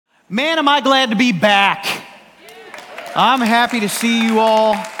Man, am I glad to be back. I'm happy to see you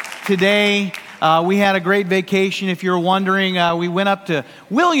all today. We had a great vacation. If you're wondering, we went up to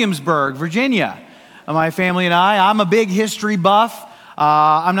Williamsburg, Virginia. My family and I'm a big history buff.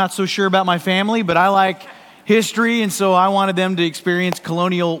 I'm not so sure about my family, but I like history, and so I wanted them to experience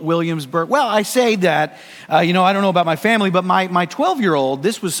colonial Williamsburg. Well, I say that, I don't know about my family, but my 12-year-old,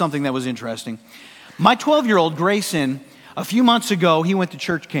 this was something that was interesting. My 12-year-old, Grayson, a few months ago, he went to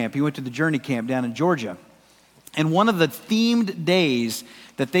church camp. He went to the Journey Camp down in Georgia. And one of the themed days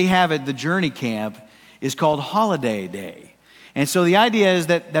that they have at the Journey Camp is called Holiday Day. And so the idea is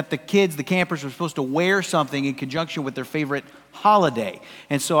that the kids, the campers, are supposed to wear something in conjunction with their favorite holiday.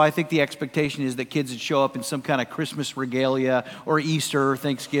 And so I think the expectation is that kids would show up in some kind of Christmas regalia or Easter or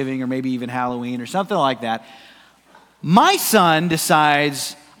Thanksgiving or maybe even Halloween or something like that. My son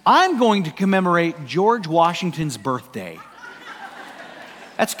decides, I'm going to commemorate George Washington's birthday.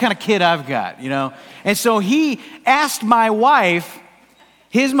 That's the kind of kid I've got, And so he asked my wife,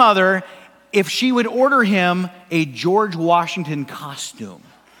 his mother, if she would order him a George Washington costume.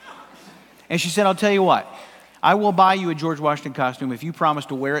 And she said, I'll tell you what, I will buy you a George Washington costume if you promise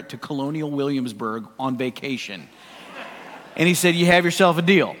to wear it to Colonial Williamsburg on vacation. And he said, you have yourself a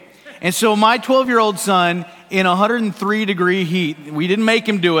deal. And so my 12-year-old son, in 103-degree heat, we didn't make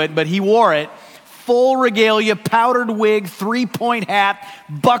him do it, but he wore it, full regalia, powdered wig, three-point hat,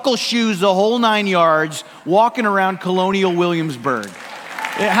 buckle shoes, the whole 9 yards, walking around Colonial Williamsburg.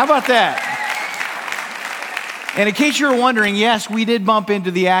 How about that? And in case you're wondering, yes, we did bump into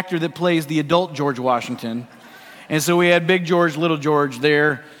the actor that plays the adult George Washington. And so we had Big George, Little George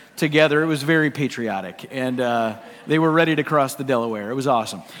there together. It was very patriotic, and they were ready to cross the Delaware. It was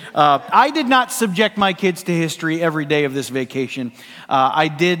awesome. I did not subject my kids to history every day of this vacation. I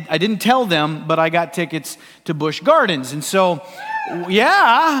didn't tell them, but I got tickets to Busch Gardens, and so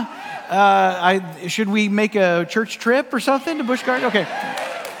should we make a church trip or something to Busch Gardens? Okay.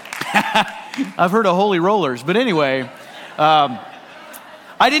 I've heard of Holy Rollers, but anyway.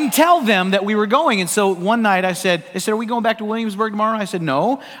 I didn't tell them that we were going, and so one night they said, are we going back to Williamsburg tomorrow? I said,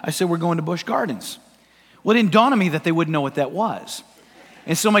 no. I said, we're going to Busch Gardens. Well, it didn't dawn on me that they wouldn't know what that was.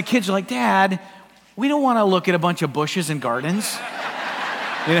 And so my kids are like, Dad, we don't want to look at a bunch of bushes and gardens.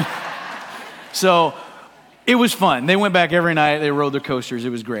 So it was fun. They went back every night. They rode their coasters. It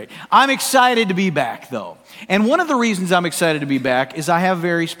was great. I'm excited to be back, though. And one of the reasons I'm excited to be back is I have a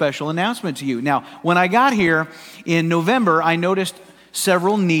very special announcement to you. Now, when I got here in November, I noticed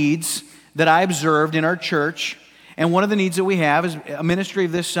several needs that I observed in our church. And one of the needs that we have is a ministry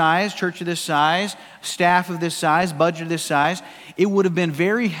of this size, church of this size, staff of this size, budget of this size. It would have been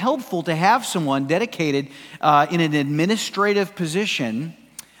very helpful to have someone dedicated in an administrative position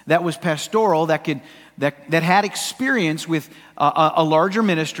that was pastoral, that had experience with a larger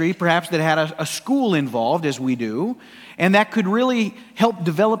ministry, perhaps that had a school involved, as we do, and that could really help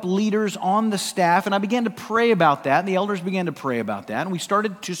develop leaders on the staff. And I began to pray about that, and the elders began to pray about that, and we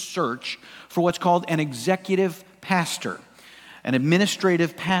started to search for what's called an executive pastor, an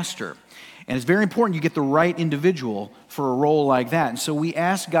administrative pastor. And it's very important you get the right individual for a role like that. And so we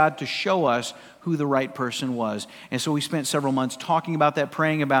asked God to show us who the right person was. And so we spent several months talking about that,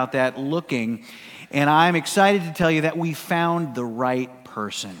 praying about that, looking. And I'm excited to tell you that we found the right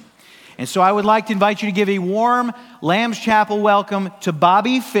person. And so I would like to invite you to give a warm Lamb's Chapel welcome to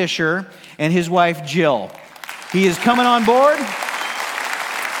Bobby Fisher and his wife, Jill. He is coming on board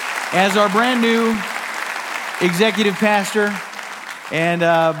as our brand new executive pastor. And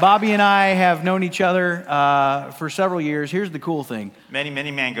Bobby and I have known each other for several years. Here's the cool thing.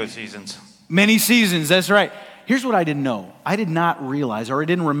 Many mango seasons. Many seasons, that's right. Here's what I didn't know. I did not realize, or I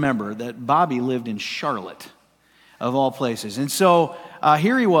didn't remember, that Bobby lived in Charlotte, of all places. And so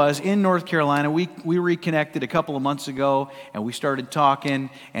here he was in North Carolina. We reconnected a couple of months ago, and we started talking,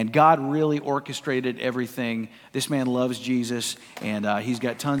 and God really orchestrated everything. This man loves Jesus, and he's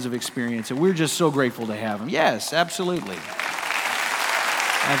got tons of experience, and we're just so grateful to have him. Yes, absolutely.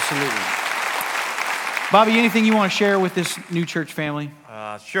 Absolutely. Bobby, anything you want to share with this new church family?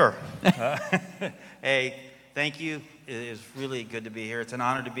 Sure. Hey, thank you. It is really good to be here. It's an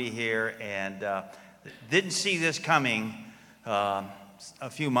honor to be here, and didn't see this coming a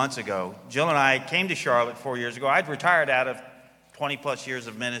few months ago. Jill and I came to Charlotte 4 years ago. I'd retired out of 20-plus years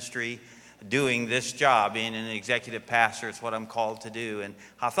of ministry doing this job, being an executive pastor. It's what I'm called to do, and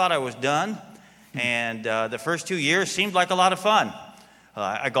I thought I was done, and the first 2 years seemed like a lot of fun.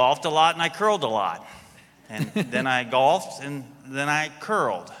 I golfed a lot, and I curled a lot. And then I golfed, and then I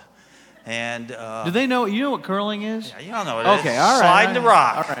curled. And do they know? You know what curling is? Yeah, you don't know what it is. Okay, all right. Sliding the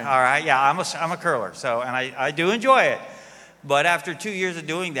rock. All right. Yeah, I'm a curler. So, and I do enjoy it. But after 2 years of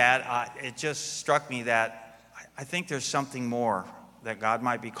doing that, it just struck me that I think there's something more, that God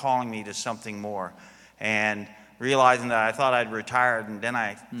might be calling me to something more. And realizing that I thought I'd retired, and then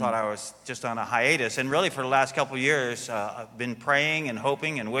I thought I was just on a hiatus. And really for the last couple of years, I've been praying and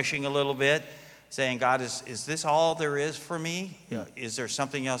hoping and wishing a little bit, saying, God, is this all there is for me? Is there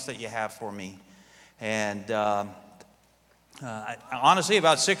something else that you have for me? And honestly,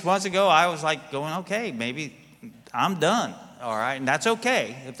 about 6 months ago, I was like going, okay, maybe I'm done, all right? And that's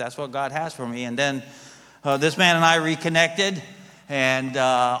okay if that's what God has for me. And then this man and I reconnected, and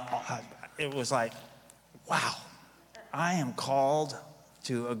it was like, wow, I am called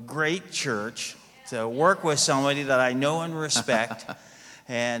to a great church to work with somebody that I know and respect.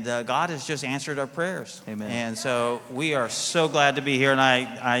 And God has just answered our prayers. Amen. And so we are so glad to be here. And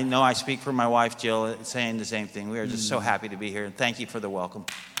I know I speak for my wife, Jill, saying the same thing. We are just so happy to be here. And thank you for the welcome.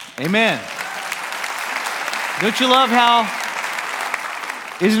 Amen. Don't you love how,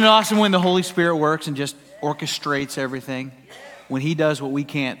 isn't it awesome when the Holy Spirit works and just orchestrates everything? When he does what we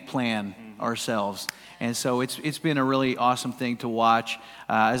can't plan ourselves. And so it's been a really awesome thing to watch.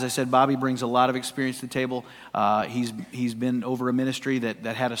 As I said, Bobby brings a lot of experience to the table. He's been over a ministry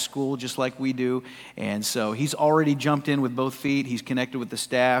that had a school just like we do. And so he's already jumped in with both feet. He's connected with the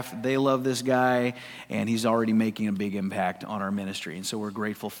staff. They love this guy. And he's already making a big impact on our ministry. And so we're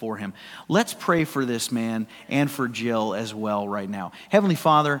grateful for him. Let's pray for this man and for Jill as well right now. Heavenly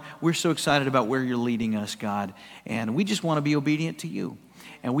Father, we're so excited about where you're leading us, God. And we just want to be obedient to you.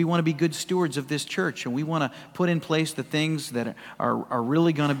 And we want to be good stewards of this church. And we want to put in place the things that are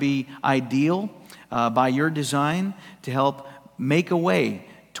really going to be ideal by your design to help make a way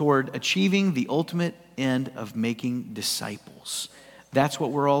toward achieving the ultimate end of making disciples. That's what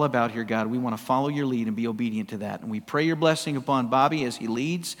we're all about here, God. We want to follow your lead and be obedient to that. And we pray your blessing upon Bobby as he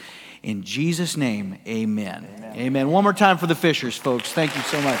leads. In Jesus' name, amen. Amen. Amen. One more time for the Fishers, folks. Thank you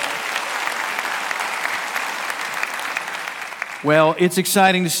so much. Well, it's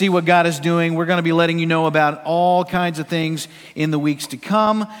exciting to see what God is doing. We're going to be letting you know about all kinds of things in the weeks to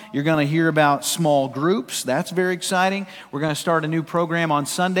come. You're going to hear about small groups. That's very exciting. We're going to start a new program on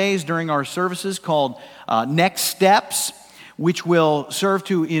Sundays during our services called Next Steps, which will serve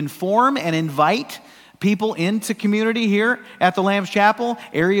to inform and invite people into community here at the Lamb's Chapel,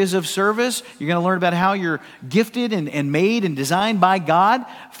 areas of service. You're going to learn about how you're gifted and made and designed by God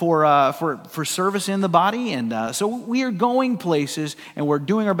for service in the body. And so we are going places, and we're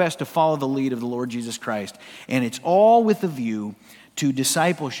doing our best to follow the lead of the Lord Jesus Christ. And it's all with a view to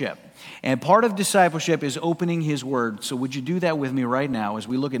discipleship. And part of discipleship is opening His Word. So would you do that with me right now as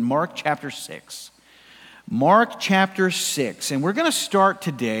we look at Mark chapter 6. Mark chapter 6, and we're going to start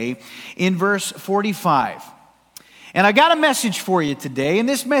today in verse 45. And I got a message for you today, and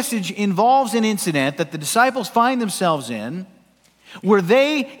this message involves an incident that the disciples find themselves in where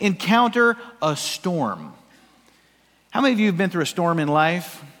they encounter a storm. How many of you have been through a storm in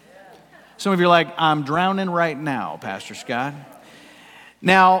life? Some of you are like, I'm drowning right now, Pastor Scott.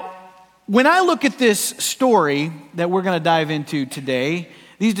 Now, when I look at this story that we're going to dive into today,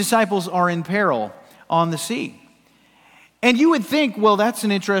 these disciples are in peril on the sea. And you would think, well, that's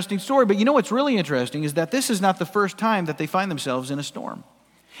an interesting story. But you know what's really interesting is that this is not the first time that they find themselves in a storm.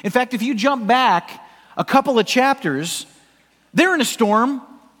 In fact, if you jump back a couple of chapters, they're in a storm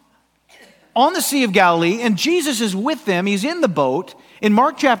on the Sea of Galilee, and Jesus is with them. He's in the boat. In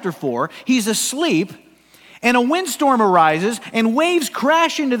Mark chapter 4, he's asleep, and a windstorm arises, and waves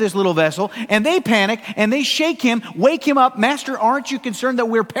crash into this little vessel, and they panic, and they shake him, wake him up. Master, aren't you concerned that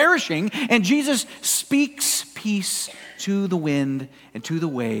we're perishing? And Jesus speaks peace to the wind and to the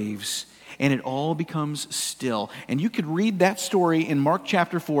waves, and it all becomes still. And you could read that story in Mark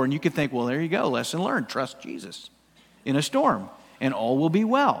chapter 4, and you could think, well, there you go, lesson learned. Trust Jesus in a storm, and all will be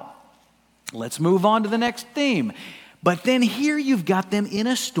well. Let's move on to the next theme. But then here you've got them in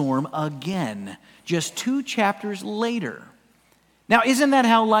a storm again, just 2 chapters later. Now, isn't that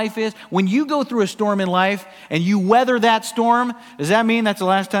how life is? When you go through a storm in life and you weather that storm, does that mean that's the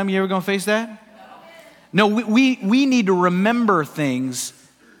last time you're ever going to face that? No, we need to remember things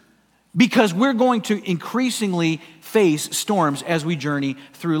because we're going to increasingly face storms as we journey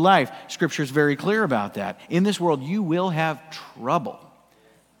through life. Scripture is very clear about that. In this world, you will have trouble,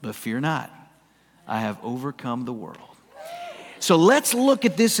 but fear not. I have overcome the world. So let's look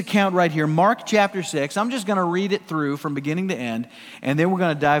at this account right here, Mark chapter 6. I'm just going to read it through from beginning to end, and then we're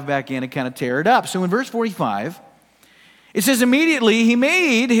going to dive back in and kind of tear it up. So in verse 45, it says, immediately he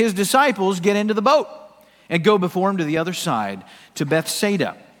made his disciples get into the boat and go before him to the other side, to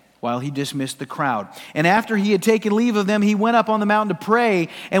Bethsaida, while he dismissed the crowd. And after he had taken leave of them, he went up on the mountain to pray.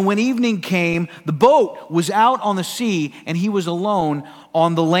 And when evening came, the boat was out on the sea, and he was alone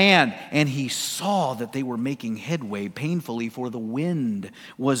on the land. And he saw that they were making headway painfully, for the wind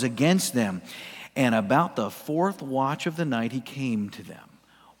was against them. And about the fourth watch of the night, he came to them,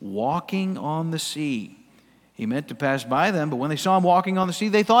 walking on the sea. He meant to pass by them, but when they saw him walking on the sea,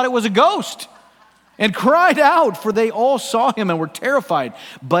 they thought it was a ghost, and cried out, for they all saw him and were terrified.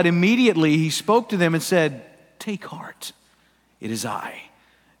 But immediately he spoke to them and said, "Take heart, it is I.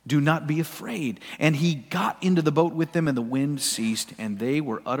 Do not be afraid." And he got into the boat with them, and the wind ceased, and they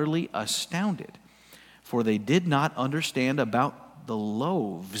were utterly astounded, for they did not understand about the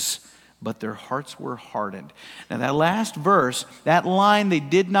loaves, but their hearts were hardened. Now that last verse, that line, they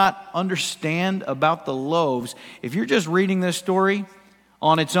did not understand about the loaves, if you're just reading this story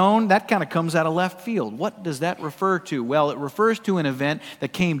on its own, that kind of comes out of left field. What does that refer to? Well, it refers to an event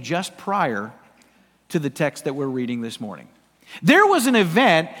that came just prior to the text that we're reading this morning. There was an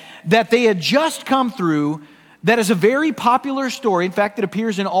event that they had just come through that is a very popular story. In fact, it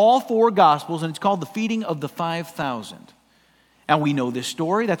appears in all four Gospels, and it's called the feeding of the 5,000. And we know this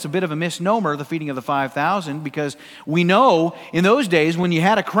story. That's a bit of a misnomer, the feeding of the 5,000, because we know in those days when you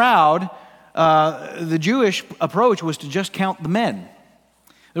had a crowd, the Jewish approach was to just count the men.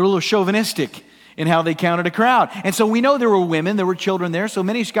 They were a little chauvinistic in how they counted a crowd. And so we know there were women, there were children there. So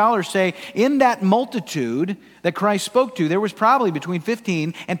many scholars say in that multitude that Christ spoke to, there was probably between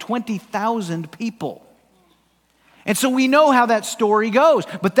 15 and 20,000 people. And so we know how that story goes.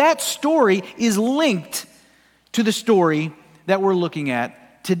 But that story is linked to the story that we're looking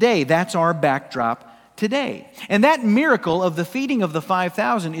at today. That's our backdrop today. And that miracle of the feeding of the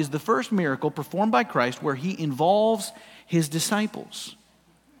 5,000 is the first miracle performed by Christ where he involves his disciples.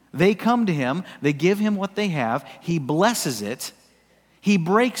 They come to him, they give him what they have, he blesses it, he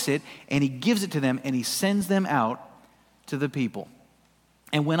breaks it, and he gives it to them, and he sends them out to the people.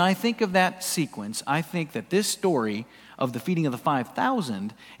 And when I think of that sequence, I think that this story of the feeding of the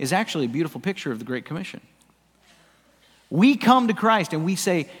 5,000 is actually a beautiful picture of the Great Commission. We come to Christ and we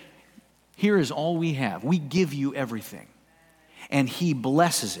say, here is all we have. We give you everything. And he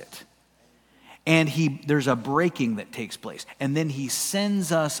blesses it. And there's a breaking that takes place. And then he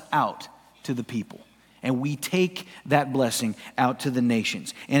sends us out to the people. And we take that blessing out to the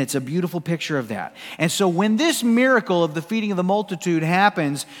nations. And it's a beautiful picture of that. And so when this miracle of the feeding of the multitude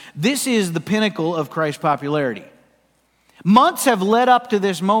happens, this is the pinnacle of Christ's popularity. Months have led up to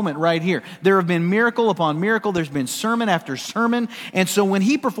this moment right here. There have been miracle upon miracle. There's been sermon after sermon. And so when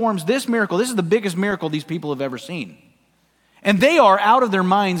he performs this miracle, this is the biggest miracle these people have ever seen. And they are out of their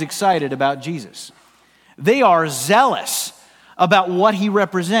minds excited about Jesus. They are zealous about what he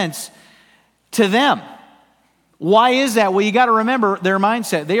represents to them. Why is that? Well, you got to remember their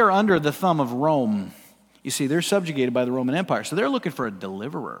mindset. They are under the thumb of Rome. You see, they're subjugated by the Roman Empire. So they're looking for a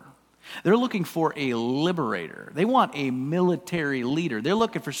deliverer. They're looking for a liberator. They want a military leader. They're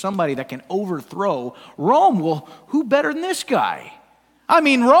looking for somebody that can overthrow Rome. Well, who better than this guy? I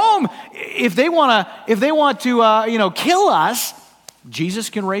mean, Rome, if they want to kill us, Jesus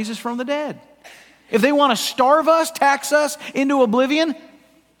can raise us from the dead. If they want to starve us, tax us into oblivion,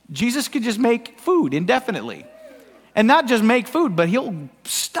 Jesus could just make food indefinitely. And not just make food, but he'll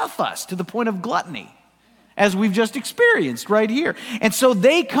stuff us to the point of gluttony, as we've just experienced right here. And so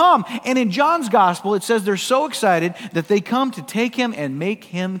they come, and in John's gospel, it says they're so excited that they come to take him and make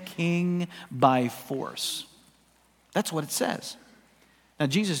him king by force. That's what it says. Now,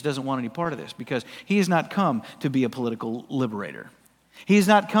 Jesus doesn't want any part of this because he has not come to be a political liberator. He has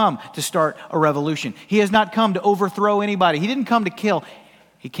not come to start a revolution. He has not come to overthrow anybody. He didn't come to kill.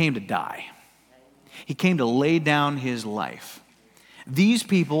 He came to die. He came to lay down his life. These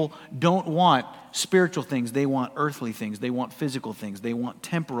people don't want spiritual things. They want earthly things. They want physical things. They want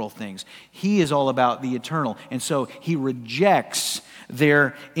temporal things. He is all about the eternal. And so he rejects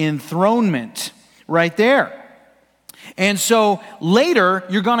their enthronement right there. And so later,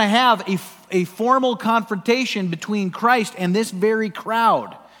 you're going to have a formal confrontation between Christ and this very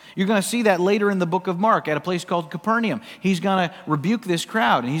crowd. You're going to see that later in the book of Mark at a place called Capernaum. He's going to rebuke this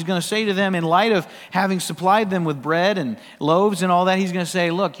crowd, and he's going to say to them, in light of having supplied them with bread and loaves and all that, he's going to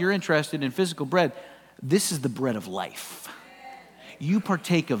say, look, you're interested in physical bread. This is the bread of life. You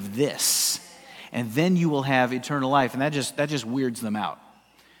partake of this, and then you will have eternal life. And that just weirds them out.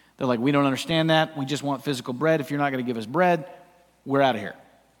 They're like, we don't understand that. We just want physical bread. If you're not going to give us bread, we're out of here.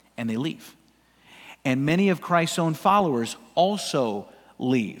 And they leave. And many of Christ's own followers also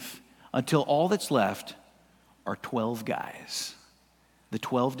leave until all that's left are 12 guys, the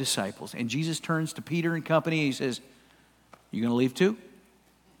 12 disciples. And Jesus turns to Peter and company and he says, you going to leave too?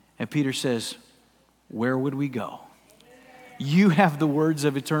 And Peter says, where would we go? You have the words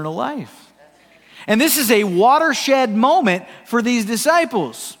of eternal life. And this is a watershed moment for these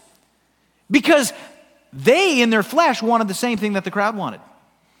disciples because they, in their flesh, wanted the same thing that the crowd wanted.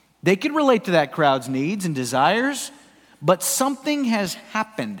 They could relate to that crowd's needs and desires, but something has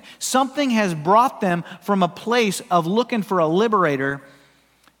happened. Something has brought them from a place of looking for a liberator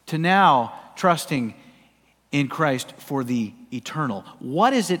to now trusting in Christ for the eternal.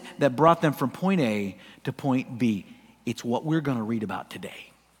 What is it that brought them from point A to point B? It's what we're going to read about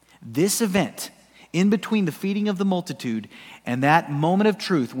today. This event, in between the feeding of the multitude and that moment of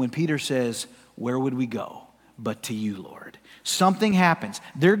truth when Peter says, where would we go but to you, Lord? Something happens.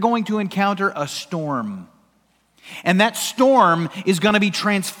 They're going to encounter a storm. And that storm is going to be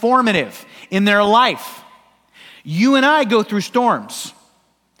transformative in their life. You and I go through storms.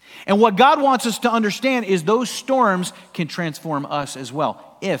 And what God wants us to understand is those storms can transform us as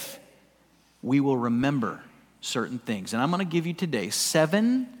well if we will remember certain things. And I'm going to give you today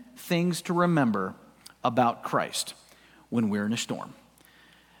 7 things to remember about Christ when we're in a storm.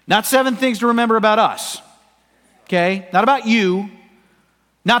 Not 7 things to remember about us, okay? Not about you,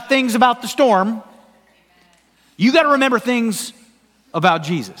 not things about the storm. You got to remember things about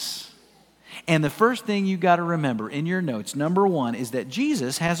Jesus. And the first thing you got to remember in your notes, number 1, is that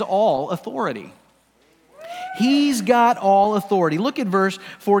Jesus has all authority. He's got all authority. Look at verse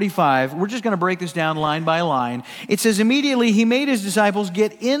 45. We're just going to break this down line by line. It says, immediately he made his disciples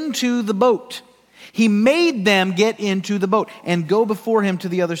get into the boat. He made them get into the boat and go before him to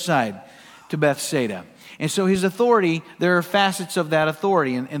the other side, to Bethsaida. And so his authority, there are facets of that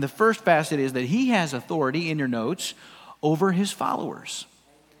authority. And the first facet is that he has authority, in your notes, over his followers.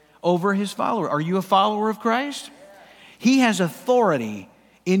 Over his follower. Are you a follower of Christ? He has authority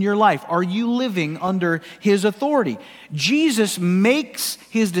in your life. Are you living under his authority? Jesus makes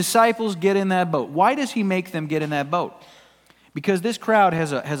his disciples get in that boat. Why does he make them get in that boat? Because this crowd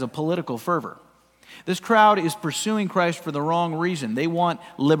has a political fervor. This crowd is pursuing Christ for the wrong reason. They want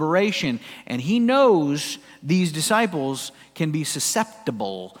liberation, and he knows these disciples can be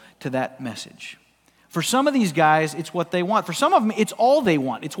susceptible to that message. For some of these guys, it's what they want. For some of them, it's all they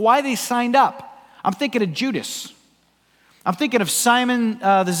want. It's why they signed up. I'm thinking of Judas. I'm thinking of Simon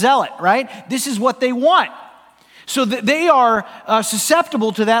the Zealot, right? This is what they want. So they are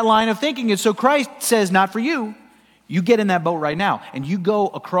susceptible to that line of thinking. And so Christ says, not for you. You get in that boat right now, and you go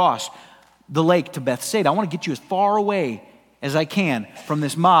across the lake to Bethsaida. I want to get you as far away as I can from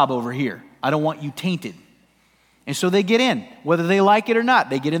this mob over here. I don't want you tainted. And so they get in. Whether they like it or not,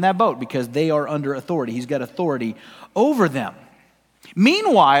 they get in that boat because they are under authority. He's got authority over them.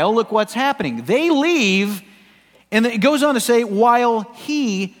 Meanwhile, look what's happening. They leave, and it goes on to say, while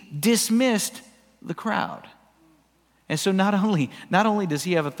he dismissed the crowd. And so not only does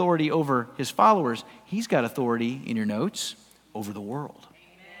he have authority over his followers, he's got authority, in your notes, over the world.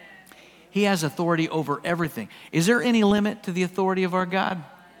 He has authority over everything. Is there any limit to the authority of our God?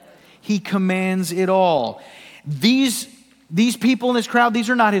 He commands it all. These people in this crowd, these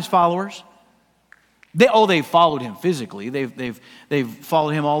are not his followers. They followed him physically. They've followed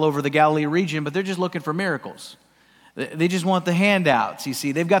him all over the Galilee region, but they're just looking for miracles. They just want the handouts, you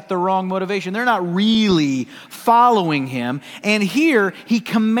see. They've got the wrong motivation. They're not really following him. And here, he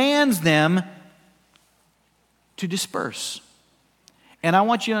commands them to disperse. And I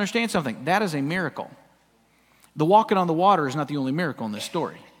want you to understand something. That is a miracle. The walking on the water is not the only miracle in this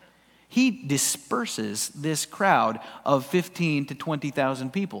story. He disperses this crowd of 15 to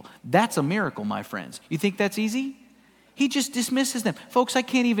 20,000 people. That's a miracle, my friends. You think that's easy? He just dismisses them. Folks, I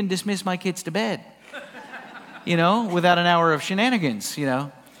can't even dismiss my kids to bed, without an hour of shenanigans,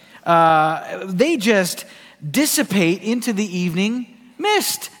 They just dissipate into the evening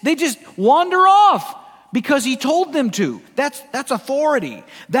mist. They just wander off. Because he told them to. That's authority.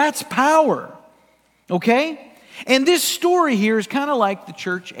 That's power. Okay? And this story here is kind of like the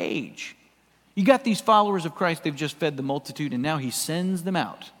church age. You got these followers of Christ, they've just fed the multitude, and now he sends them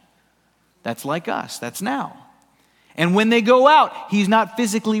out. That's like us. That's now. And when they go out, he's not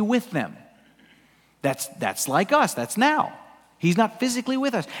physically with them. That's like us. That's now. He's not physically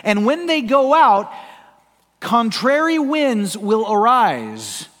with us. And when they go out, contrary winds will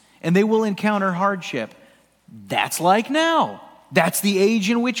arise, and they will encounter hardship. That's like now. That's the age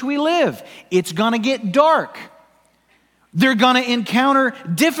in which we live. It's going to get dark. They're going to encounter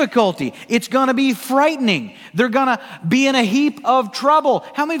difficulty. It's going to be frightening. They're going to be in a heap of trouble.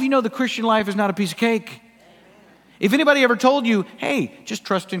 How many of you know the Christian life is not a piece of cake? If anybody ever told you, hey, just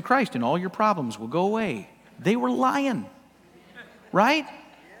trust in Christ and all your problems will go away, they were lying. Right?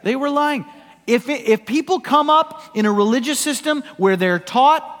 They were lying. If people come up in a religious system where they're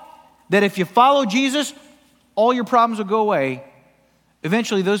taught that if you follow Jesus, all your problems will go away.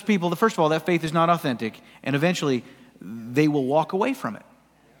 Eventually, those people, first of all, that faith is not authentic, and eventually they will walk away from it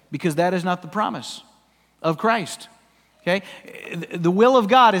because that is not the promise of Christ. Okay? The will of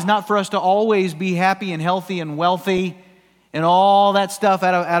God is not for us to always be happy and healthy and wealthy and all that stuff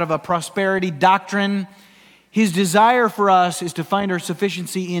out of a prosperity doctrine. His desire for us is to find our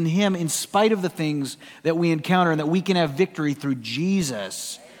sufficiency in Him in spite of the things that we encounter, and that we can have victory through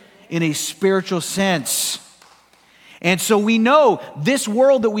Jesus in a spiritual sense. And so we know this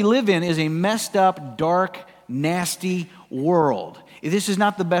world that we live in is a messed up, dark, nasty world. This is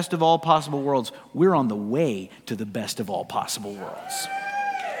not the best of all possible worlds. We're on the way to the best of all possible worlds.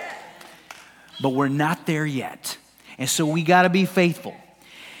 But we're not there yet. And so we got to be faithful.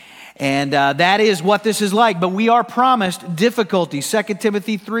 And that is what this is like. But we are promised difficulty. 2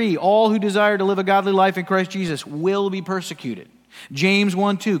 Timothy 3, all who desire to live a godly life in Christ Jesus will be persecuted. James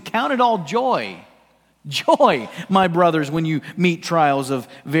 1:2, count it all joy. Joy, my brothers, when you meet trials of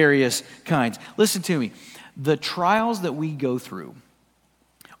various kinds. Listen to me. The trials that we go through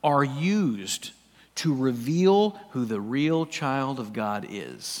are used to reveal who the real child of God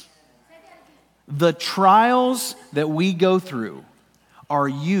is. The trials that we go through are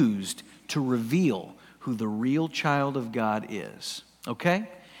used to reveal who the real child of God is. Okay?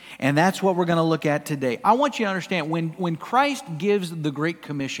 And that's what we're going to look at today. I want you to understand, when Christ gives the Great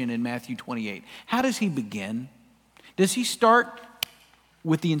Commission in Matthew 28, how does He begin? Does He start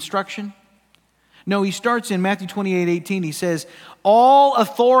with the instruction? No, He starts in Matthew 28:18. He says, all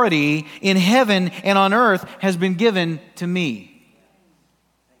authority in heaven and on earth has been given to me.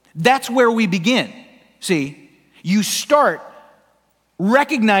 That's where we begin. See, you start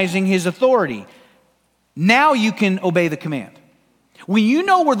recognizing His authority. Now you can obey the command. When you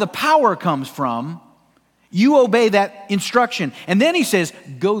know where the power comes from, you obey that instruction. And then He says,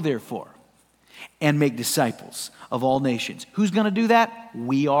 go therefore and make disciples of all nations. Who's going to do that?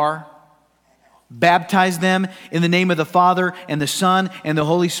 We are. Baptize them in the name of the Father and the Son and the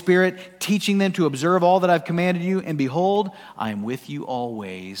Holy Spirit, teaching them to observe all that I've commanded you. And behold, I am with you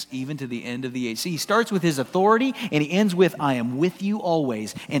always, even to the end of the age. See, He starts with His authority and He ends with, I am with you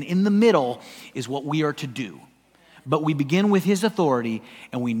always. And in the middle is what we are to do. But we begin with His authority,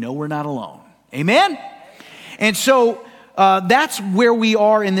 and we know we're not alone. Amen? And so that's where we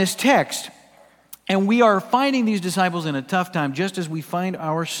are in this text. And we are finding these disciples in a tough time, just as we find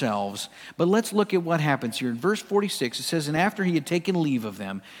ourselves. But let's look at what happens here. In verse 46, it says, and after He had taken leave of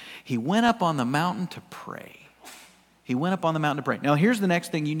them, He went up on the mountain to pray. He went up on the mountain to pray. Now, here's the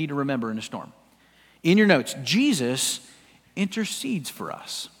next thing you need to remember in a storm. In your notes, Jesus intercedes for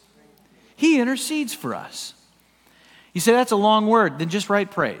us. He intercedes for us. You say, that's a long word. Then just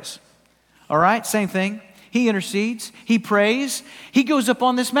write praise. All right? Same thing. He intercedes. He prays. He goes up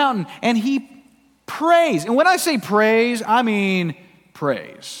on this mountain and He prays. And when I say praise, I mean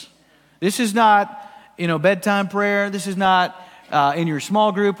praise. This is not, bedtime prayer. This is not in your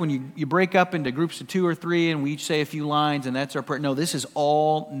small group when you break up into groups of 2 or 3 and we each say a few lines and that's our prayer. No, this is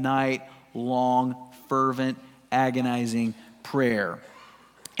all night long, fervent, agonizing prayer.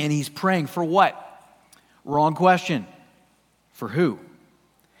 And He's praying for what? Wrong question. For who?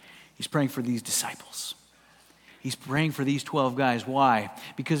 He's praying for these disciples. He's praying for these 12 guys. Why?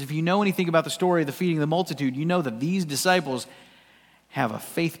 Because if you know anything about the story of the feeding of the multitude, you know that these disciples have a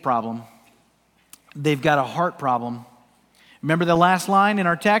faith problem. They've got a heart problem. Remember the last line in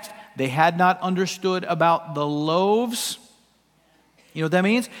our text? They had not understood about the loaves. You know what that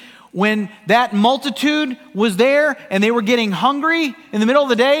means? When that multitude was there and they were getting hungry in the middle of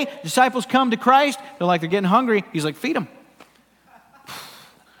the day, disciples come to Christ. They're getting hungry. He's like, feed them.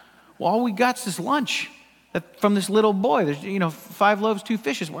 Well, all we got's this lunch from this little boy. There's, 5 loaves, 2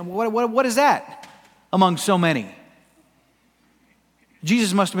 fishes. What is that among so many?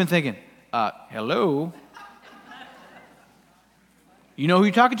 Jesus must have been thinking, hello? You know who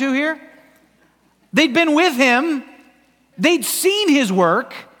you're talking to here? They'd been with Him. They'd seen His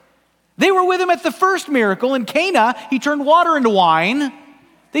work. They were with Him at the first miracle in Cana. He turned water into wine.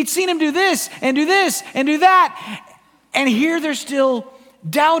 They'd seen Him do this and do this and do that. And here they're still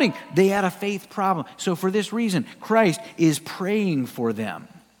doubting. They had a faith problem. So for this reason, Christ is praying for them.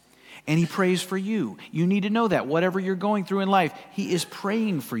 And He prays for you. You need to know that. Whatever you're going through in life, He is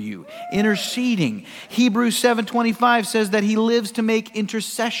praying for you, interceding. Hebrews 7:25 says that He lives to make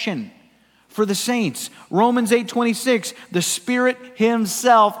intercession for the saints. Romans 8:26, the Spirit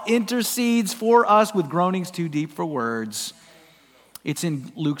Himself intercedes for us with groanings too deep for words. It's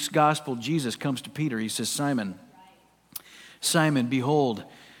in Luke's gospel. Jesus comes to Peter. He says, Simon, behold,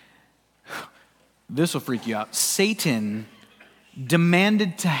 this will freak you out. Satan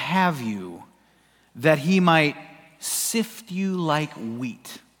demanded to have you that he might sift you like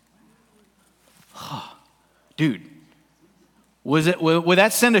wheat. Dude, would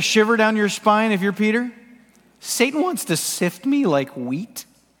that send a shiver down your spine if you're Peter? Satan wants to sift me like wheat?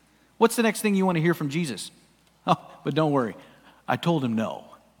 What's the next thing you want to hear from Jesus? Oh, but don't worry, I told him no.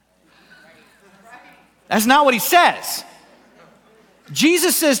 That's not what he says.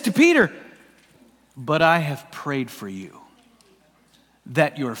 Jesus says to Peter, but I have prayed for you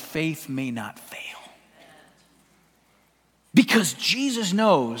that your faith may not fail. Because Jesus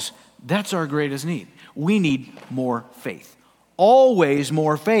knows that's our greatest need. We need more faith. Always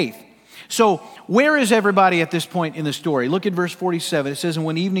more faith. So where is everybody at this point in the story? Look at verse 47. It says, and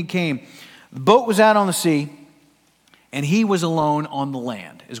when evening came, the boat was out on the sea, and he was alone on the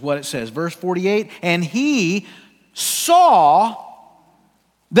land, is what it says. Verse 48, and he saw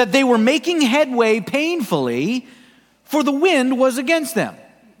that they were making headway painfully, for the wind was against them.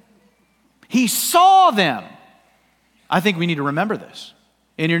 He saw them. I think we need to remember this.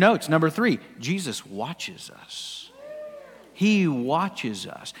 In your notes, number 3, Jesus watches us. He watches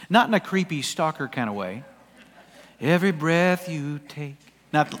us. Not in a creepy stalker kind of way. Every breath you take.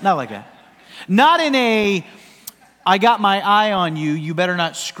 Not like that. Not in a, I got my eye on you, you better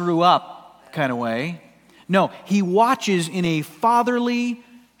not screw up kind of way. No, he watches in a fatherly,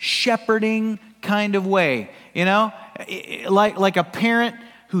 shepherding kind of way. You know, like a parent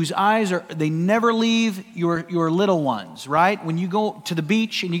whose eyes they never leave your little ones, right? When you go to the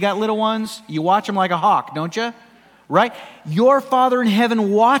beach and you got little ones, you watch them like a hawk, don't you? Right? Your Father in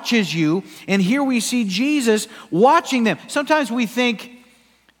heaven watches you, and here we see Jesus watching them. Sometimes we think,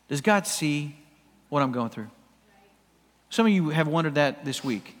 does God see what I'm going through? Some of you have wondered that this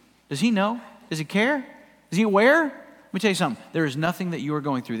week. Does he know? Does he care? Is he aware? Let me tell you something. There is nothing that you are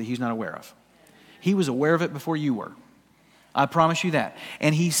going through that he's not aware of. He was aware of it before you were. I promise you that.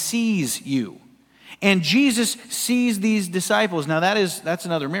 And he sees you. And Jesus sees these disciples. Now that's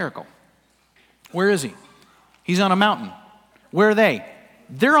another miracle. Where is he? He's on a mountain. Where are they?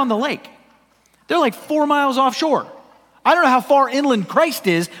 They're on the lake. They're like 4 miles offshore. I don't know how far inland Christ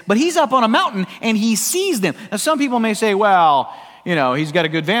is, but he's up on a mountain and he sees them. Now some people may say, well, he's got a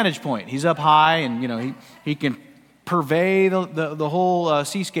good vantage point. He's up high and, he can purvey the whole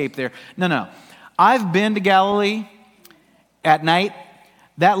seascape there. No. I've been to Galilee at night.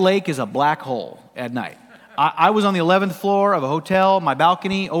 That lake is a black hole at night. I was on the 11th floor of a hotel. My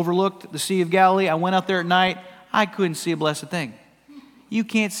balcony overlooked the Sea of Galilee. I went out there at night. I couldn't see a blessed thing. You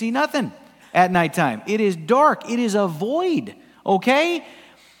can't see nothing at nighttime. It is dark. It is a void, okay?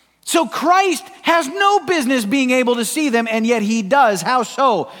 So Christ has no business being able to see them, and yet he does. How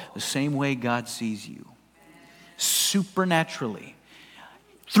so? The same way God sees you. Supernaturally.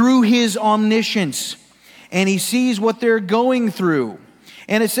 Through his omniscience. And he sees what they're going through.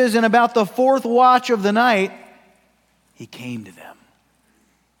 And it says, in about the 4th watch of the night, he came to them.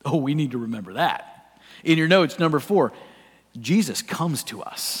 Oh, we need to remember that. In your notes, number 4, Jesus comes to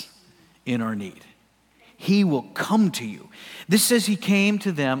us in our need. He will come to you. This says he came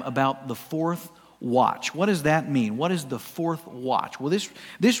to them about the 4th watch. What does that mean? What is the 4th watch? Well,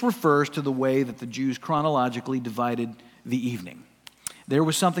 this refers to the way that the Jews chronologically divided the evening. There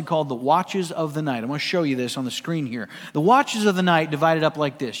was something called the watches of the night. I'm going to show you this on the screen here. The watches of the night divided up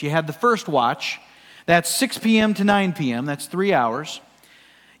like this. You had the first watch. That's 6 p.m. to 9 p.m. That's 3 hours.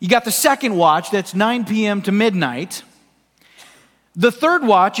 You got the second watch. That's 9 p.m. to midnight. The third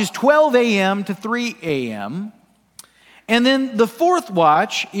watch is 12 a.m. to 3 a.m. And then the 4th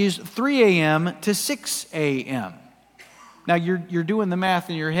watch is 3 a.m. to 6 a.m. Now you're doing the math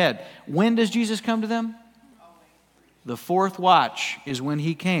in your head. When does Jesus come to them? The 4th watch is when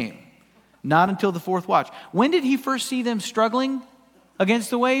he came. Not until the 4th watch. When did he first see them struggling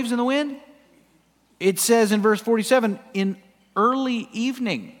against the waves and the wind? It says in verse 47, in early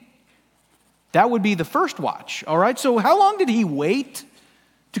evening. That would be the 1st watch. All right, so how long did he wait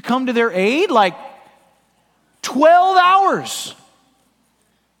to come to their aid? Like 12 hours.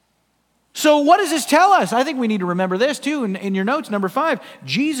 So what does this tell us? I think we need to remember this too in your notes, number 5.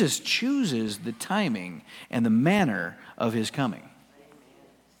 Jesus chooses the timing and the manner of his coming.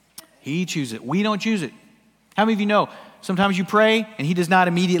 He chooses it. We don't choose it. How many of you know sometimes you pray and he does not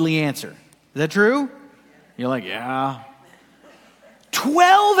immediately answer? Is that true? You're like, yeah.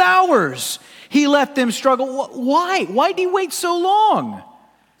 12 hours he let them struggle. Why? Why did he wait so long?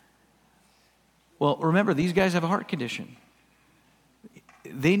 Well, remember, these guys have a heart condition.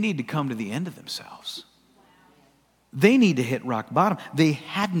 They need to come to the end of themselves. They need to hit rock bottom. They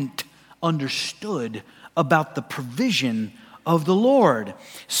hadn't understood about the provision of the Lord.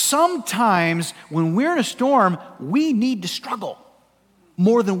 Sometimes when we're in a storm, we need to struggle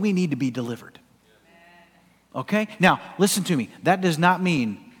more than we need to be delivered. Okay? Now, listen to me. That does not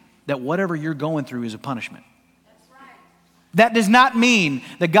mean that whatever you're going through is a punishment. That does not mean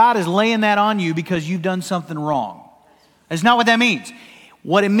that God is laying that on you because you've done something wrong. That's not what that means.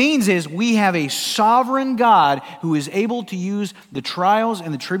 What it means is we have a sovereign God who is able to use the trials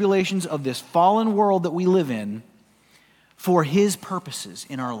and the tribulations of this fallen world that we live in for His purposes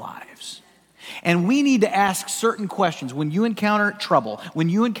in our lives. And we need to ask certain questions when you encounter trouble, when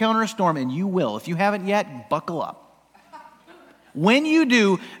you encounter a storm, and you will. If you haven't yet, buckle up. When you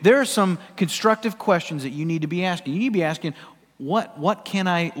do, there are some constructive questions that you need to be asking. You need to be asking, what can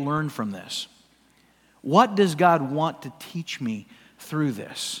I learn from this? What does God want to teach me through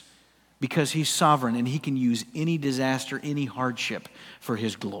this? Because He's sovereign and He can use any disaster, any hardship for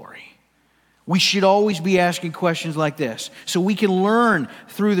His glory. We should always be asking questions like this so we can learn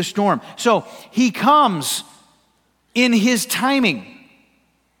through the storm. So He comes in His timing,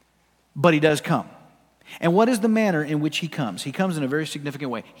 but He does come. And what is the manner in which He comes? He comes in a very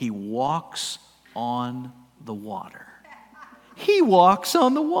significant way. He walks on the water. He walks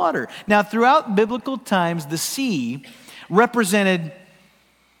on the water. Now, throughout biblical times, the sea represented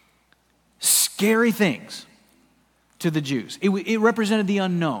scary things to the Jews. It represented the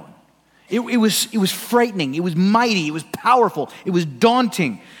unknown. It was frightening. It was mighty. It was powerful. It was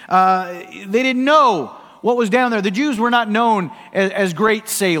daunting. They didn't know what was down there. The Jews were not known as great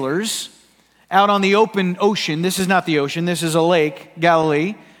sailors out on the open ocean. This is not the ocean. This is a lake,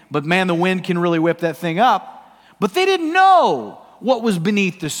 Galilee. But man, the wind can really whip that thing up. But they didn't know what was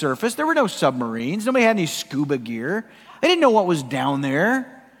beneath the surface. There were no submarines. Nobody had any scuba gear. They didn't know what was down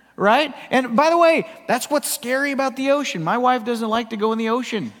there, right? And by the way, that's what's scary about the ocean. My wife doesn't like to go in the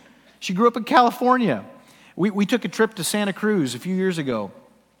ocean. She grew up in California. We took a trip to Santa Cruz a few years ago.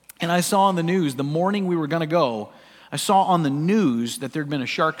 And I saw on the news, the morning we were going to go, I saw on the news that there had been a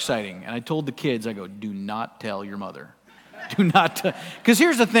shark sighting. And I told the kids, I go, do not tell your mother. Do not tell. Because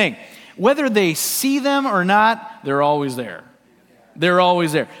here's the thing. Whether they see them or not, they're always there. They're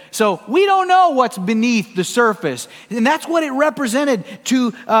always there. So we don't know what's beneath the surface. And that's what it represented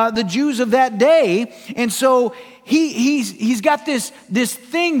to the Jews of that day. And so he's got this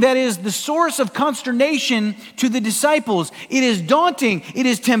thing that is the source of consternation to the disciples. It is daunting. It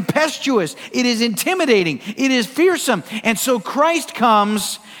is tempestuous. It is intimidating. It is fearsome. And so Christ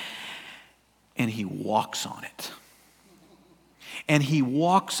comes and He walks on it. And He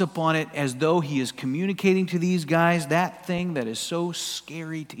walks upon it as though He is communicating to these guys that thing that is so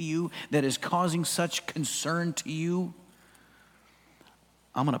scary to you, that is causing such concern to you.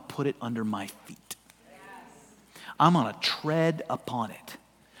 I'm going to put it under my feet. I'm going to tread upon it.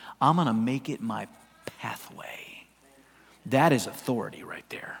 I'm going to make it my pathway. That is authority right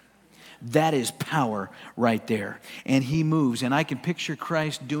there. That is power right there. And He moves. And I can picture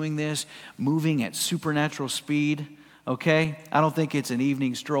Christ doing this, moving at supernatural speed. Okay? I don't think it's an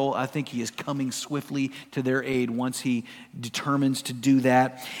evening stroll. I think He is coming swiftly to their aid once He determines to do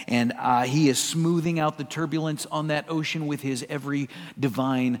that. And He is smoothing out the turbulence on that ocean with His every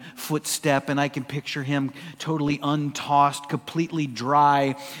divine footstep. And I can picture Him totally untossed, completely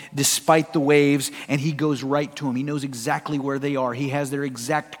dry, despite the waves. And He goes right to them. He knows exactly where they are. He has their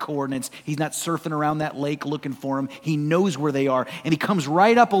exact coordinates. He's not surfing around that lake looking for them. He knows where they are. And He comes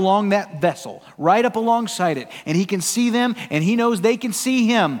right up along that vessel, right up alongside it. And He can see them, and He knows they can see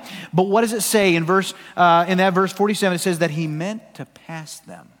Him. But what does it say in verse 47? It says that He meant to pass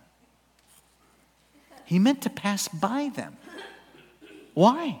them. He meant to pass by them.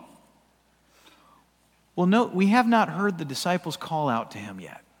 Why? Well, note, we have not heard the disciples call out to Him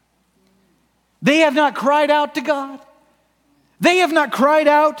yet. They have not cried out to God. They have not cried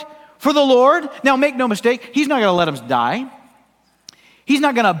out for the Lord. Now, make no mistake, He's not going to let them die. He's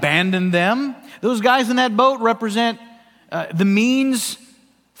not going to abandon them. Those guys in that boat represent the means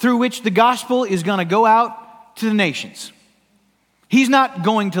through which the gospel is going to go out to the nations. He's not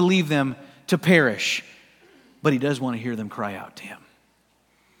going to leave them to perish, but He does want to hear them cry out to Him.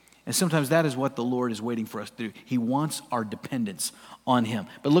 And sometimes that is what the Lord is waiting for us to do. He wants our dependence on Him.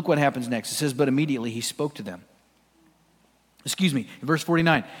 But look what happens next. It says, but immediately He spoke to them. In verse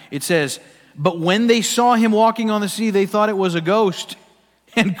 49, it says, but when they saw Him walking on the sea, they thought it was a ghost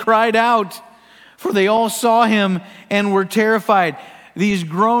and cried out, for they all saw Him and were terrified. These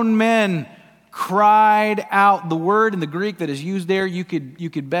grown men cried out. The word in the Greek that is used there, you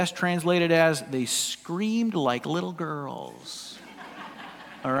could best translate it as they screamed like little girls.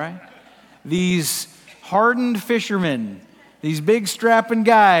 All right? These hardened fishermen, these big strapping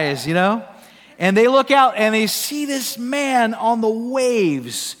guys, And they look out and they see this man on the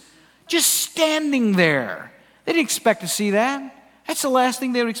waves just standing there. They didn't expect to see that. That's the last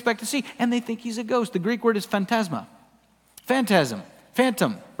thing they would expect to see. And they think he's a ghost. The Greek word is phantasma. Phantasm.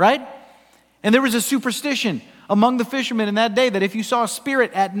 Phantom, right? And there was a superstition among the fishermen in that day that if you saw a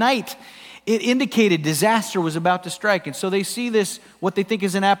spirit at night, it indicated disaster was about to strike. And so they see this, what they think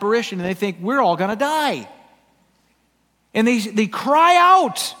is an apparition, and they think, we're all going to die. And they cry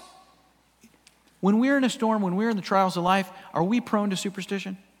out. When we're in a storm, when we're in the trials of life, are we prone to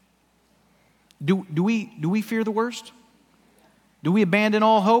superstition? Do we fear the worst? Do we abandon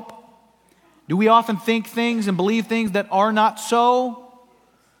all hope? Do we often think things and believe things that are not so?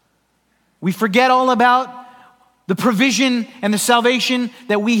 We forget all about the provision and the salvation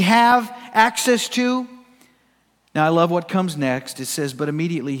that we have access to. Now I love what comes next. It says, but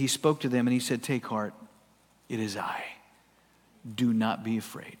immediately he spoke to them and he said, take heart, it is I. Do not be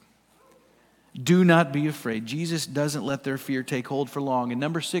afraid. Do not be afraid. Jesus doesn't let their fear take hold for long. And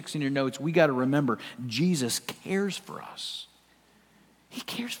number 6 in your notes, we got to remember, Jesus cares for us. He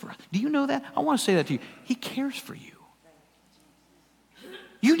cares for us. Do you know that? I want to say that to you. He cares for you.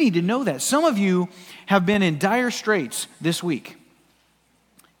 You need to know that. Some of you have been in dire straits this week.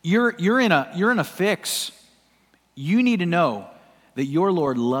 You're in a fix. You need to know that your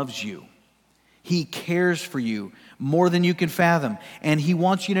Lord loves you. He cares for you more than you can fathom. And He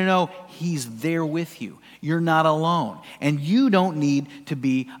wants you to know He's there with you. You're not alone. And you don't need to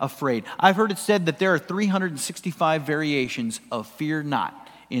be afraid. I've heard it said that there are 365 variations of fear not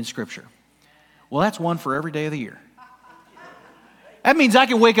in Scripture. Well, that's one for every day of the year. That means I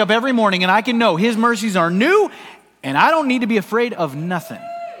can wake up every morning and I can know His mercies are new and I don't need to be afraid of nothing.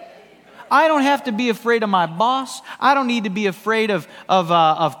 I don't have to be afraid of my boss. I don't need to be afraid of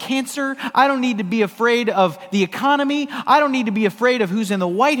cancer. I don't need to be afraid of the economy. I don't need to be afraid of who's in the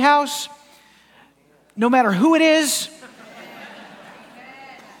White House, no matter who it is.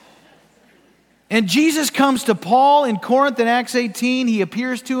 And Jesus comes to Paul in Corinth in Acts 18. He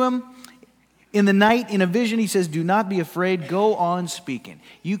appears to him in the night in a vision. He says, do not be afraid. Go on speaking.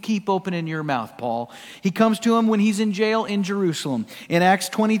 You keep opening your mouth, Paul. He comes to him when he's in jail in Jerusalem. In Acts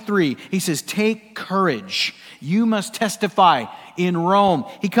 23, he says, take courage. You must testify in Rome.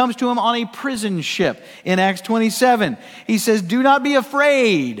 He comes to him on a prison ship. In Acts 27, he says, do not be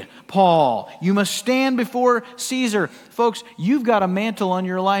afraid, Paul. You must stand before Caesar. Folks, you've got a mantle on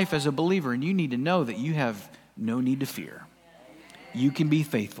your life as a believer, and you need to know that you have no need to fear. You can be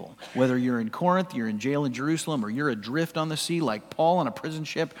faithful. Whether you're in Corinth, you're in jail in Jerusalem, or you're adrift on the sea like Paul on a prison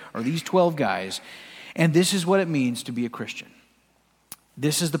ship, or these 12 guys. And this is what it means to be a Christian.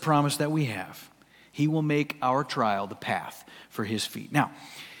 This is the promise that we have. He will make our trial the path for His feet. Now,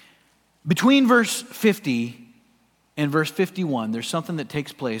 between verse 50 and verse 51, there's something that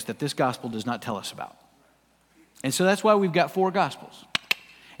takes place that this gospel does not tell us about. And so that's why we've got 4 gospels.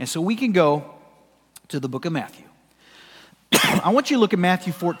 And so we can go to the book of Matthew. I want you to look at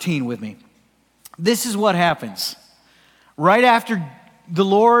Matthew 14 with me. This is what happens. Right after the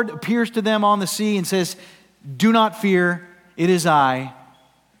Lord appears to them on the sea and says, do not fear, it is I.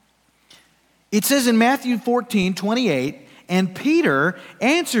 It says in Matthew 14:28, and Peter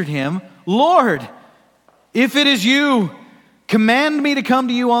answered him, Lord, if it is you, command me to come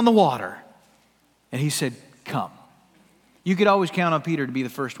to you on the water. And he said, come. You could always count on Peter to be the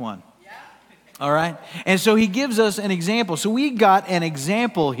first one. All right? And so he gives us an example. So we got an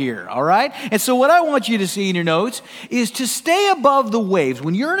example here, all right? And so what I want you to see in your notes is to stay above the waves.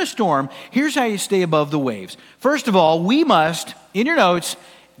 When you're in a storm, here's how you stay above the waves. First of all, we must, in your notes,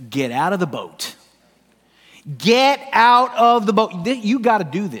 get out of the boat. Get out of the boat. You got to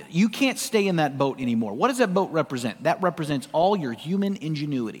do this. You can't stay in that boat anymore. What does that boat represent? That represents all your human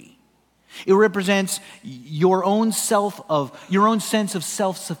ingenuity. It represents your own sense of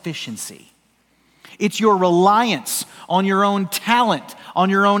self-sufficiency. It's your reliance on your own talent,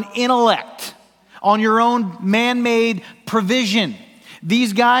 on your own intellect, on your own man-made provision.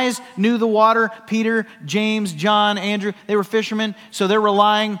 These guys knew the water. Peter, James, John, Andrew, they were fishermen, so they're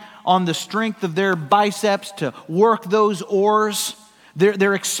relying on the strength of their biceps to work those oars.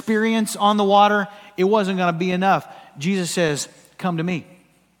 Their experience on the water, it wasn't going to be enough. Jesus says, come to me.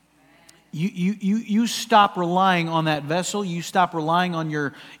 You stop relying on that vessel. You stop relying on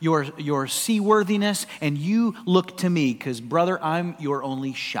your seaworthiness, and you look to me, because, brother, I'm your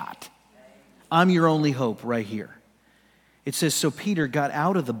only shot. I'm your only hope right here. It says, so Peter got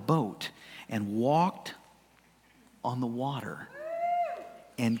out of the boat and walked on the water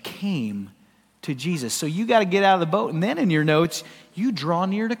and came to Jesus. So you got to get out of the boat, and then in your notes, you draw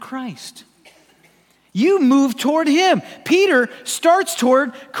near to Christ. You move toward him. Peter starts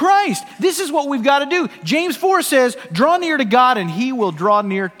toward Christ. This is what we've got to do. James 4 says, draw near to God and he will draw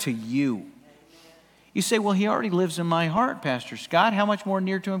near to you. You say, well, he already lives in my heart, Pastor Scott. How much more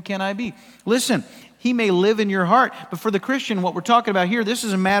near to him can I be? Listen, he may live in your heart, but for the Christian, what we're talking about here, this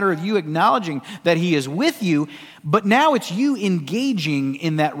is a matter of you acknowledging that he is with you, but now it's you engaging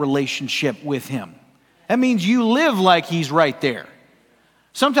in that relationship with him. That means you live like he's right there.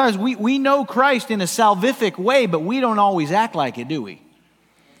 Sometimes we know Christ in a salvific way, but we don't always act like it, do we?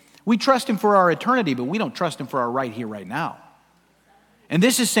 We trust him for our eternity, but we don't trust him for our right here, right now. And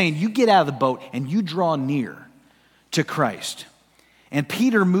this is saying you get out of the boat and you draw near to Christ. And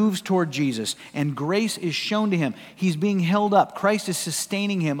Peter moves toward Jesus, and grace is shown to him. He's being held up. Christ is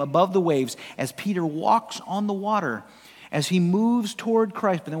sustaining him above the waves as Peter walks on the water, as he moves toward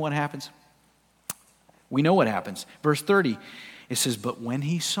Christ. But then what happens? We know what happens. Verse 30, it says, but when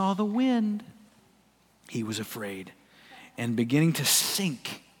he saw the wind, he was afraid. And beginning to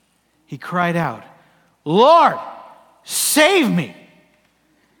sink, he cried out, Lord, save me.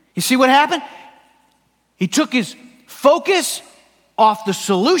 You see what happened? He took his focus off the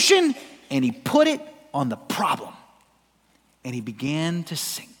solution and he put it on the problem. And he began to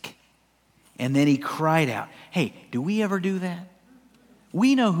sink. And then he cried out. Hey, do we ever do that?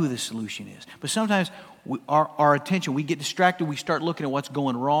 We know who the solution is. But sometimes our attention, we get distracted. We start looking at what's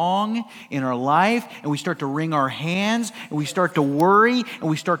going wrong in our life. And we start to wring our hands. And we start to worry. And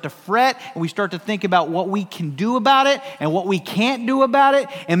we start to fret. And we start to think about what we can do about it and what we can't do about it.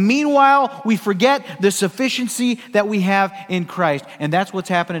 And meanwhile, we forget the sufficiency that we have in Christ. And that's what's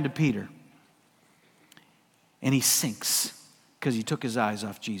happening to Peter. And he sinks because he took his eyes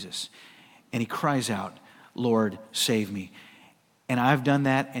off Jesus. And he cries out, Lord, save me. And I've done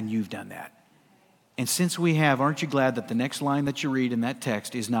that and you've done that. And since we have, aren't you glad that the next line that you read in that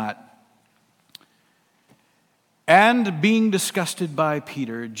text is not, and being disgusted by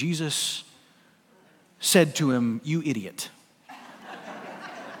Peter, Jesus said to him, you idiot.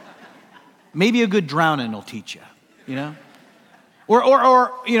 Maybe a good drowning will teach you, you know?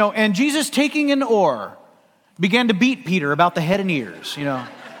 Or you know, and Jesus taking an oar began to beat Peter about the head and ears, you know?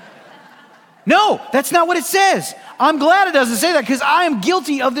 No, that's not what it says. I'm glad it doesn't say that because I am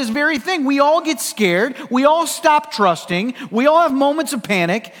guilty of this very thing. We all get scared. We all stop trusting. We all have moments of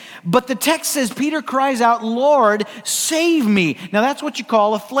panic. But the text says Peter cries out, Lord, save me. Now that's what you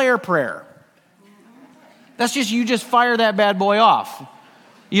call a flare prayer. That's just, you just fire that bad boy off.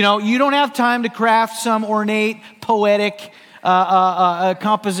 You know, you don't have time to craft some ornate, poetic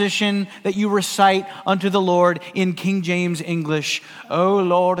composition that you recite unto the Lord in King James English. O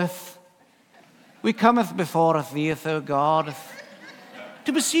Lordeth, we cometh before thee, O God,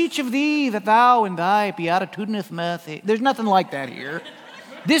 to beseech of thee that thou in thy beatitudinous mercy. There's nothing like that here.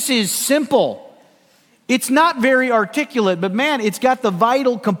 This is simple. It's not very articulate, but man, it's got the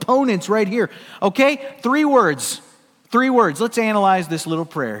vital components right here. Okay? 3 words. 3 words. Let's analyze this little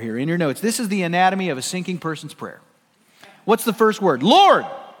prayer here in your notes. This is the anatomy of a sinking person's prayer. What's the first word? Lord.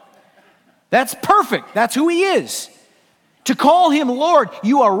 That's perfect. That's who he is. To call him Lord,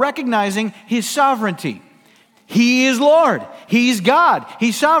 you are recognizing his sovereignty. He is Lord. He's God.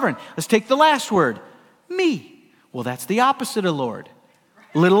 He's sovereign. Let's take the last word, me. Well, that's the opposite of Lord.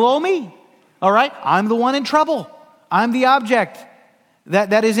 Little old me. All right? I'm the one in trouble. I'm the object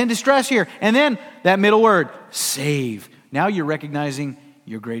that is in distress here. And then that middle word, save. Now you're recognizing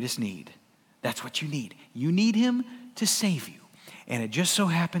your greatest need. That's what you need. You need him to save you. And it just so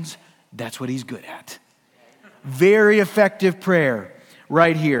happens that's what he's good at. Very effective prayer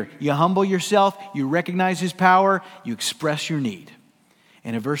right here. You humble yourself, you recognize his power, you express your need.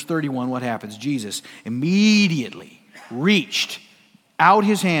 And in verse 31, what happens? Jesus immediately reached out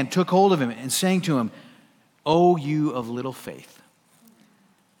his hand, took hold of him, and saying to him, O you of little faith,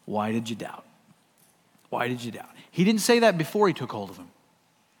 why did you doubt? Why did you doubt? He didn't say that before he took hold of him.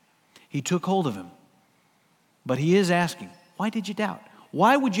 He took hold of him. But he is asking, why did you doubt?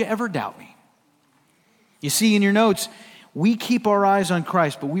 Why would you ever doubt me? You see in your notes, we keep our eyes on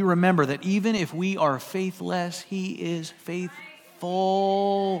Christ, but we remember that even if we are faithless, he is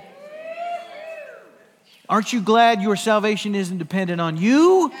faithful. Aren't you glad your salvation isn't dependent on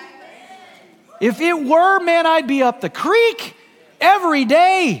you? If it were, man, I'd be up the creek every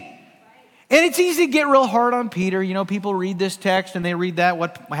day. And it's easy to get real hard on Peter. You know, people read this text and they read that.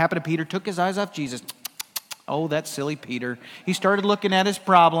 What happened to Peter? Took his eyes off Jesus. Oh, that silly Peter. He started looking at his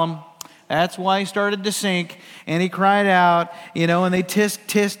problem. That's why he started to sink, and he cried out, you know, and they tisk,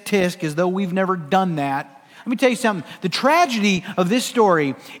 tisk, tisk, as though we've never done that. Let me tell you something. The tragedy of this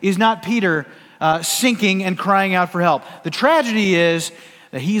story is not Peter sinking and crying out for help. The tragedy is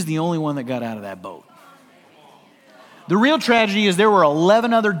that he's the only one that got out of that boat. The real tragedy is there were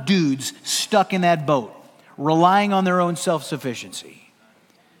 11 other dudes stuck in that boat, relying on their own self-sufficiency.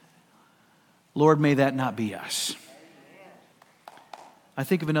 Lord, may that not be us. I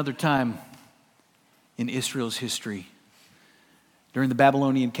think of another time in Israel's history. During the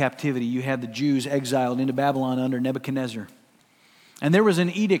Babylonian captivity, you had the Jews exiled into Babylon under Nebuchadnezzar. And there was an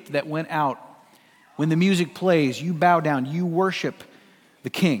edict that went out. When the music plays, you bow down, you worship the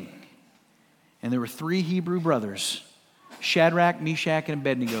king. And there were 3 Hebrew brothers, Shadrach, Meshach, and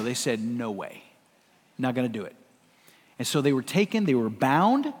Abednego. They said, no way, not going to do it. And so they were taken, they were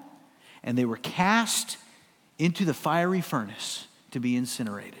bound, and they were cast into the fiery furnace to be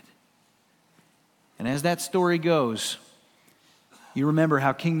incinerated. And as that story goes, you remember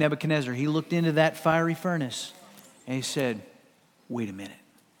how King Nebuchadnezzar, he looked into that fiery furnace and he said, wait a minute.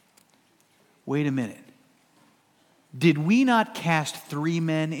 Wait a minute. Did we not cast 3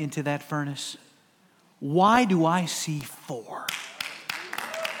 men into that furnace? Why do I see 4?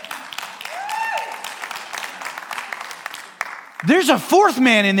 There's a 4th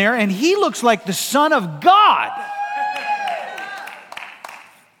man in there and he looks like the Son of God.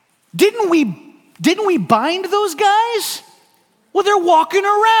 Didn't we bind those guys? Well, they're walking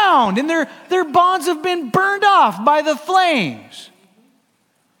around and their bonds have been burned off by the flames.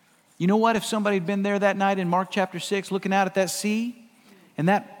 You know what? If somebody had been there that night in Mark chapter 6 looking out at that sea and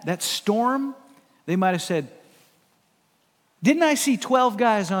that storm, they might have said, didn't I see 12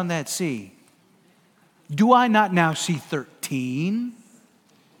 guys on that sea? Do I not now see 13?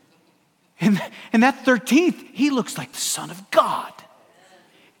 And that 13th, he looks like the Son of God.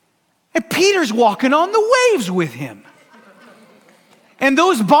 And Peter's walking on the waves with him. And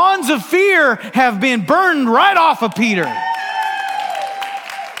those bonds of fear have been burned right off of Peter.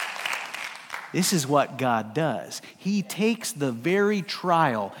 This is what God does. He takes the very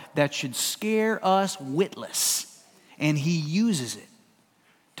trial that should scare us witless, and he uses it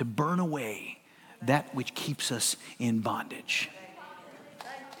to burn away that which keeps us in bondage.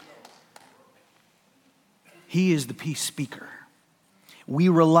 He is the peace speaker. We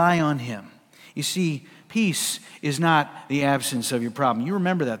rely on him. You see, peace is not the absence of your problem. You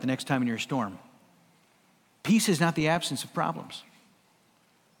remember that the next time you're in a storm. Peace is not the absence of problems.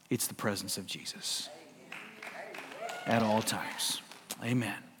 It's the presence of Jesus at all times.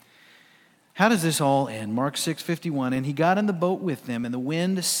 Amen. How does this all end? Mark 6:51, and he got in the boat with them, and the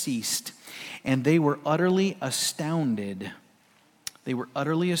wind ceased, and they were utterly astounded. They were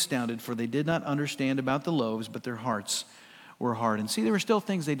utterly astounded, for they did not understand about the loaves, but their hearts were hardened. See, there were still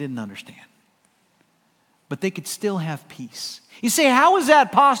things they didn't understand, but they could still have peace. You say, how is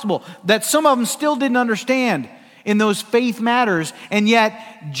that possible that some of them still didn't understand in those faith matters, and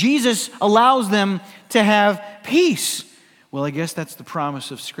yet Jesus allows them to have peace? Well, I guess that's the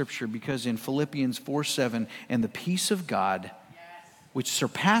promise of Scripture, because in Philippians 4:7, and the peace of God, which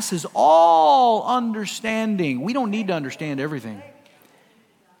surpasses all understanding. We don't need to understand everything.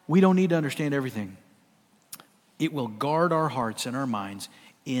 We don't need to understand everything. It will guard our hearts and our minds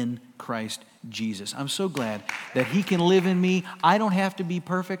in Christ Jesus. I'm so glad that he can live in me. I don't have to be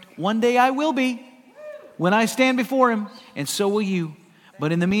perfect. One day I will be when I stand before him, and so will you.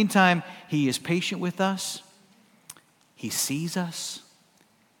 But in the meantime, he is patient with us. He sees us.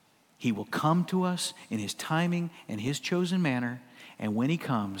 He will come to us in his timing and his chosen manner. And when he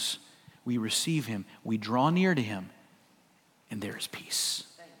comes, we receive him. We draw near to him, and there is peace.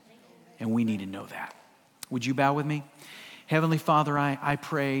 And we need to know that. Would you bow with me? Heavenly Father, I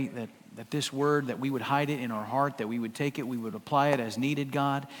pray that this word, that we would hide it in our heart, that we would take it, we would apply it as needed,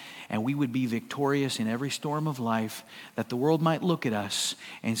 God, and we would be victorious in every storm of life, that the world might look at us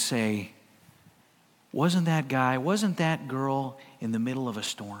and say, wasn't that guy, wasn't that girl in the middle of a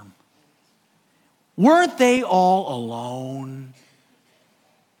storm? Weren't they all alone?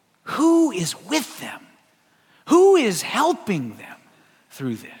 Who is with them? Who is helping them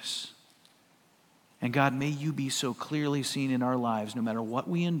through this? And God, may you be so clearly seen in our lives, no matter what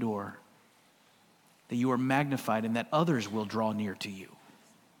we endure, that you are magnified and that others will draw near to you.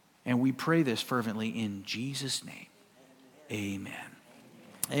 And we pray this fervently in Jesus' name. Amen.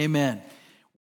 Amen.